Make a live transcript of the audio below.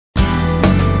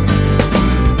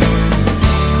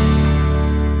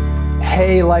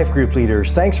Hey life group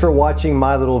leaders, thanks for watching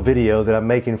my little video that I'm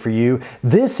making for you.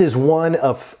 This is one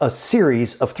of a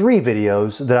series of 3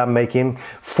 videos that I'm making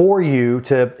for you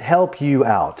to help you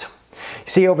out.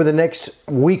 See, over the next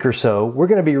week or so, we're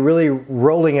going to be really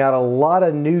rolling out a lot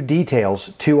of new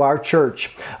details to our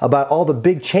church about all the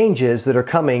big changes that are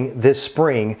coming this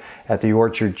spring at the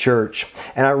Orchard Church.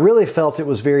 And I really felt it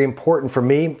was very important for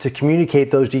me to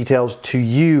communicate those details to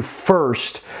you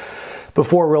first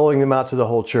before rolling them out to the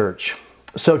whole church.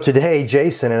 So today,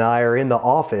 Jason and I are in the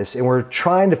office and we're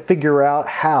trying to figure out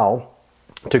how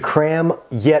to cram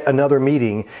yet another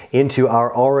meeting into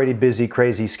our already busy,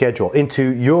 crazy schedule,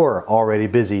 into your already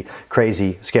busy,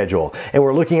 crazy schedule. And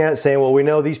we're looking at it saying, well, we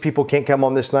know these people can't come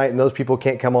on this night and those people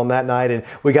can't come on that night, and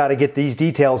we got to get these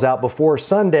details out before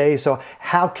Sunday. So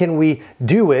how can we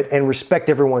do it and respect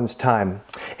everyone's time?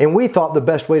 And we thought the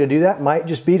best way to do that might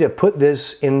just be to put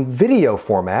this in video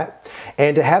format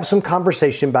and to have some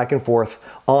conversation back and forth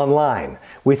online.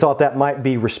 We thought that might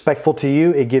be respectful to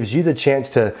you. It gives you the chance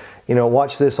to,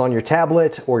 watch this on your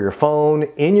tablet or your phone,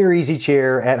 in your easy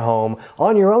chair at home,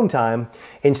 on your own time,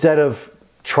 instead of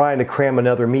trying to cram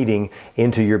another meeting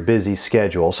into your busy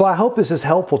schedule. So I hope this is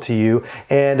helpful to you,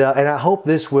 and I hope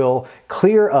this will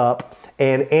clear up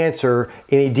and answer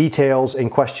any details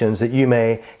and questions that you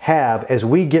may have as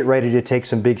we get ready to take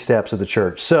some big steps at the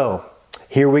church. So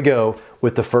here we go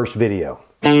with the first video.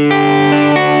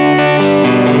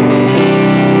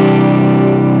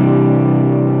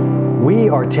 We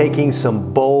are taking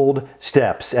some bold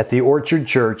steps at the Orchard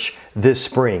Church this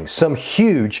spring. Some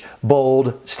huge,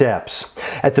 bold steps.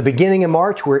 At the beginning of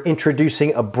March, we're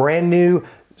introducing a brand new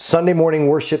Sunday morning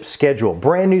worship schedule.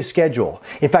 Brand new schedule.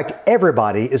 In fact,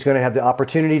 everybody is going to have the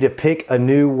opportunity to pick a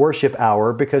new worship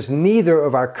hour because neither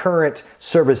of our current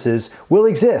services will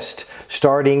exist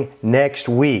starting next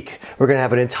week. We're going to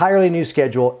have an entirely new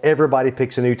schedule. Everybody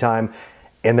picks a new time.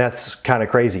 And that's kind of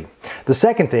crazy. The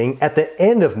second thing, at the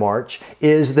end of March,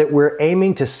 is that we're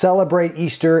aiming to celebrate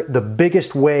Easter the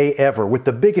biggest way ever, with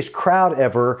the biggest crowd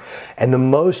ever, and the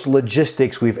most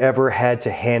logistics we've ever had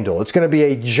to handle. It's going to be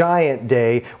a giant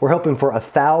day. We're hoping for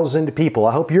 1,000 people.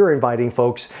 I hope you're inviting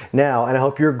folks now, and I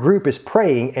hope your group is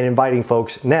praying and inviting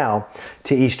folks now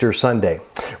to Easter Sunday.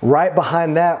 Right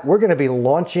behind that, we're going to be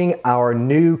launching our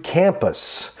new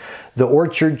campus, the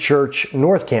Orchard Church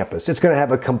North Campus. It's going to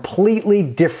have a completely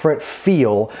different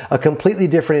feel, a completely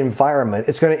different environment.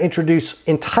 It's going to introduce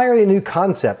entirely new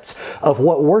concepts of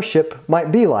what worship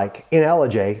might be like in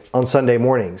Ellijay on Sunday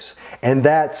mornings. And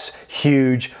that's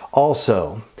huge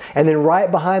also. And then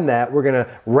right behind that, we're going to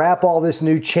wrap all this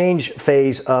new change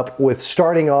phase up with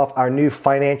starting off our new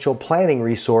financial planning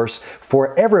resource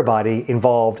for everybody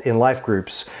involved in life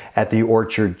groups at the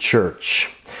Orchard Church.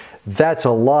 That's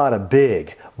a lot of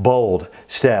big, bold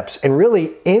steps. And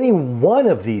really, any one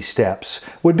of these steps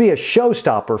would be a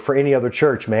showstopper for any other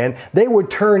church, man. They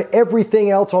would turn everything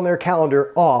else on their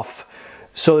calendar off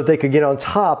so that they could get on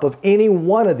top of any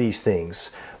one of these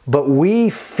things. But we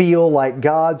feel like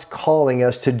God's calling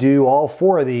us to do all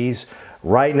 4 of these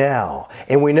right now.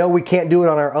 And we know we can't do it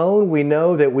on our own. We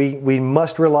know that we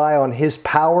must rely on His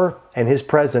power and His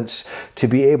presence to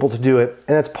be able to do it.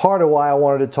 And that's part of why I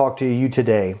wanted to talk to you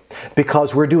today,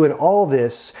 because we're doing all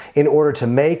this in order to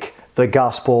make the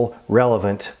gospel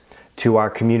relevant to our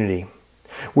community.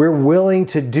 We're willing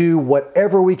to do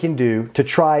whatever we can do, to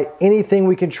try anything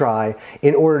we can try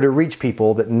in order to reach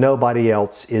people that nobody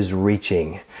else is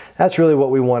reaching. That's really what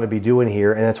we want to be doing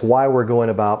here, and that's why we're going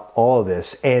about all of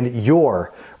this. And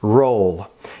your role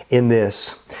in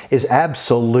this is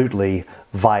absolutely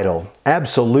vital.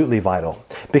 Absolutely vital.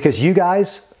 Because you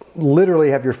guys literally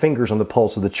have your fingers on the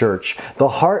pulse of the church. The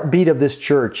heartbeat of this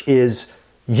church is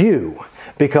you,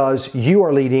 because you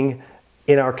are leading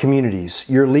in our communities.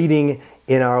 You're leading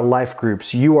in our life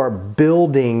groups. You are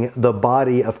building the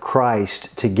body of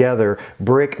Christ together,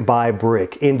 brick by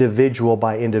brick, individual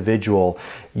by individual.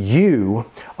 You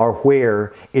are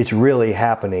where it's really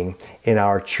happening in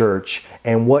our church.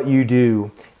 And what you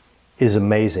do is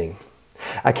amazing.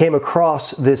 I came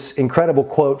across this incredible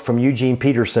quote from Eugene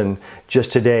Peterson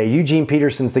just today. Eugene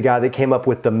Peterson's the guy that came up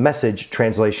with the Message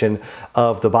translation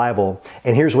of the Bible.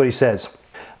 And here's what he says.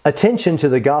 Attention to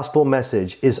the gospel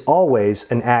message is always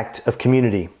an act of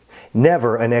community,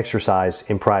 never an exercise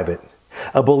in private.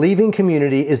 A believing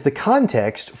community is the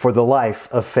context for the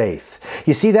life of faith.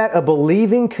 You see that? A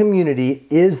believing community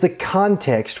is the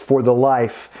context for the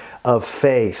life of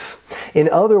faith. In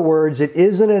other words, it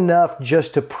isn't enough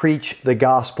just to preach the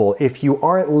gospel. If you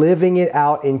aren't living it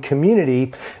out in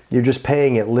community, you're just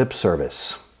paying it lip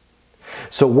service.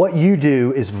 So what you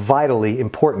do is vitally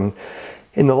important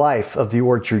in the life of the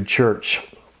Orchard Church.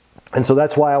 And so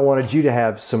that's why I wanted you to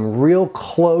have some real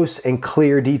close and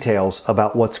clear details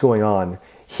about what's going on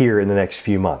here in the next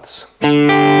few months.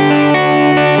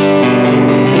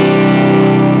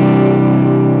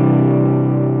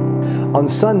 On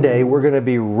Sunday, we're going to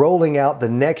be rolling out the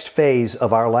next phase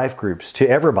of our life groups to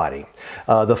everybody,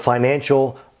 the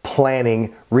financial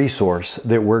planning resource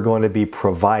that we're going to be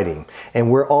providing. And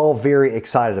we're all very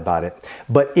excited about it.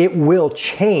 But it will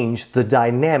change the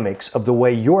dynamics of the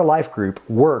way your life group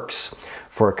works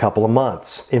for a couple of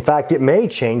months. In fact, it may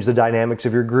change the dynamics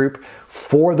of your group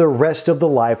for the rest of the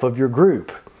life of your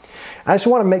group. I just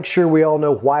want to make sure we all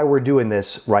know why we're doing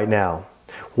this right now,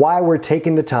 why we're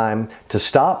taking the time to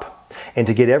stop and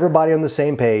to get everybody on the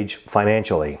same page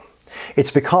financially.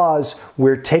 It's because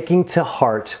we're taking to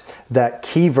heart that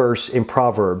key verse in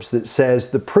Proverbs that says,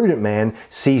 "The prudent man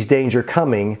sees danger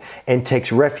coming and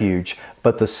takes refuge,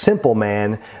 but the simple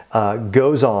man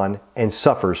goes on and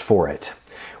suffers for it."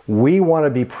 We want to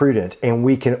be prudent, and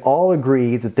we can all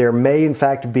agree that there may in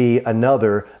fact be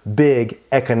another big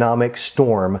economic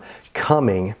storm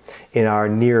coming in our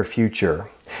near future.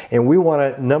 And we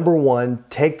want to, number one,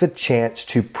 take the chance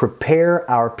to prepare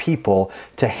our people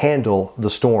to handle the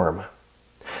storm.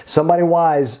 Somebody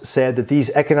wise said that these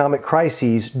economic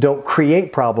crises don't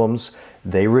create problems,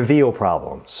 they reveal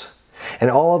problems.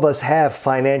 And all of us have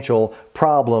financial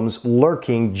problems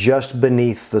lurking just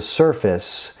beneath the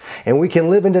surface. And we can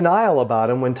live in denial about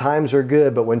them when times are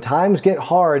good, but when times get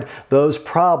hard, those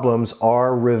problems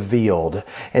are revealed.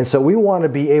 And so we want to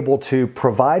be able to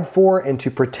provide for and to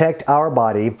protect our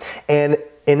body and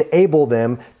enable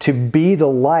them to be the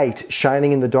light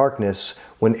shining in the darkness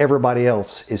when everybody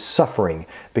else is suffering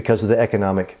because of the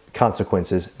economic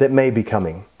consequences that may be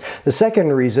coming. The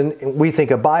second reason we think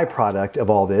a byproduct of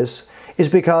all this is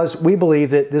because we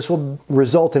believe that this will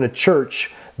result in a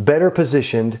church better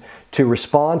positioned to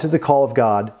respond to the call of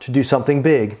God to do something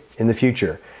big in the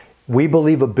future. We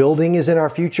believe a building is in our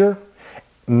future,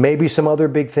 maybe some other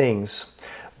big things,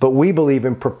 but we believe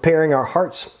in preparing our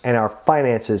hearts and our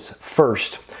finances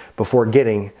first before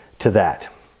getting to that.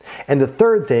 And the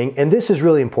third thing, and this is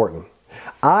really important,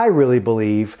 I really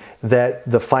believe that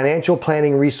the financial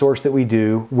planning resource that we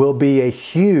do will be a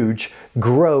huge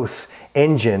growth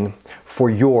engine for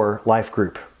your life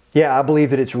group. Yeah, I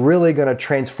believe that it's really going to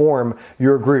transform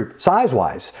your group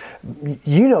size-wise.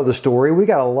 You know the story. We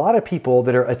got a lot of people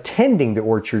that are attending the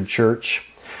Orchard Church,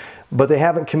 but they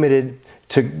haven't committed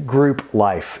to group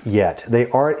life yet. They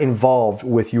aren't involved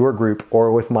with your group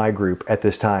or with my group at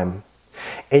this time.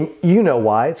 And you know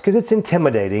why. It's because it's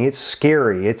intimidating. It's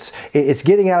scary. It's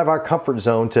getting out of our comfort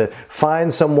zone to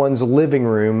find someone's living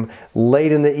room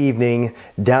late in the evening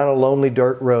down a lonely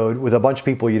dirt road with a bunch of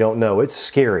people you don't know. It's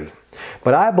scary.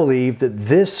 But I believe that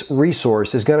this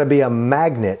resource is going to be a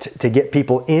magnet to get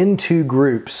people into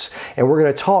groups. And we're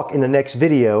going to talk in the next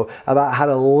video about how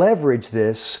to leverage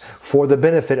this for the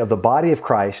benefit of the body of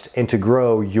Christ and to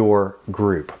grow your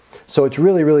group. So it's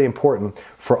really, really important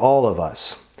for all of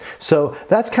us. So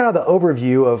that's kind of the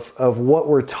overview of what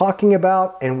we're talking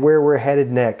about and where we're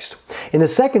headed next. In the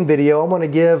second video, I'm going to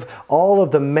give all of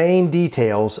the main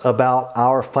details about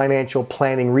our financial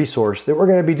planning resource that we're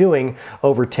going to be doing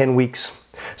over 10 weeks.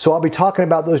 So I'll be talking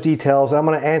about those details, and I'm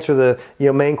going to answer the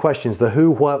main questions, the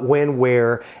who, what, when,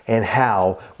 where, and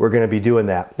how we're going to be doing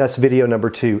that. That's video number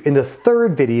 2. In the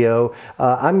third video,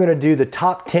 I'm going to do the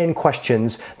top 10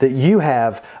 questions that you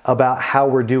have about how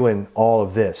we're doing all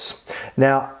of this.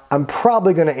 Now, I'm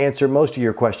probably going to answer most of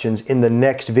your questions in the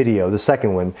next video, the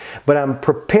second one, but I'm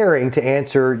preparing to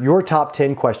answer your top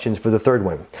 10 questions for the third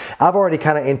one. I've already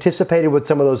kind of anticipated what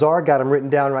some of those are, got them written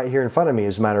down right here in front of me,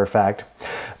 as a matter of fact.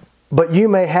 But you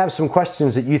may have some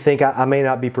questions that you think I may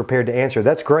not be prepared to answer.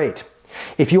 That's great.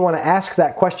 If you want to ask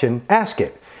that question, ask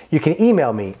it. You can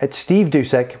email me at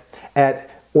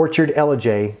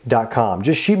stevedusek@orchardlj.com.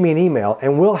 Just shoot me an email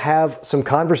and we'll have some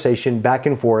conversation back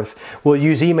and forth. We'll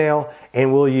use email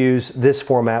and we'll use this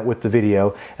format with the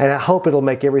video. And I hope it'll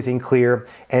make everything clear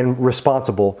and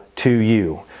responsible to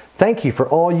you. Thank you for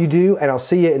all you do, and I'll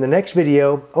see you in the next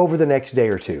video over the next day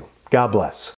or two. God bless.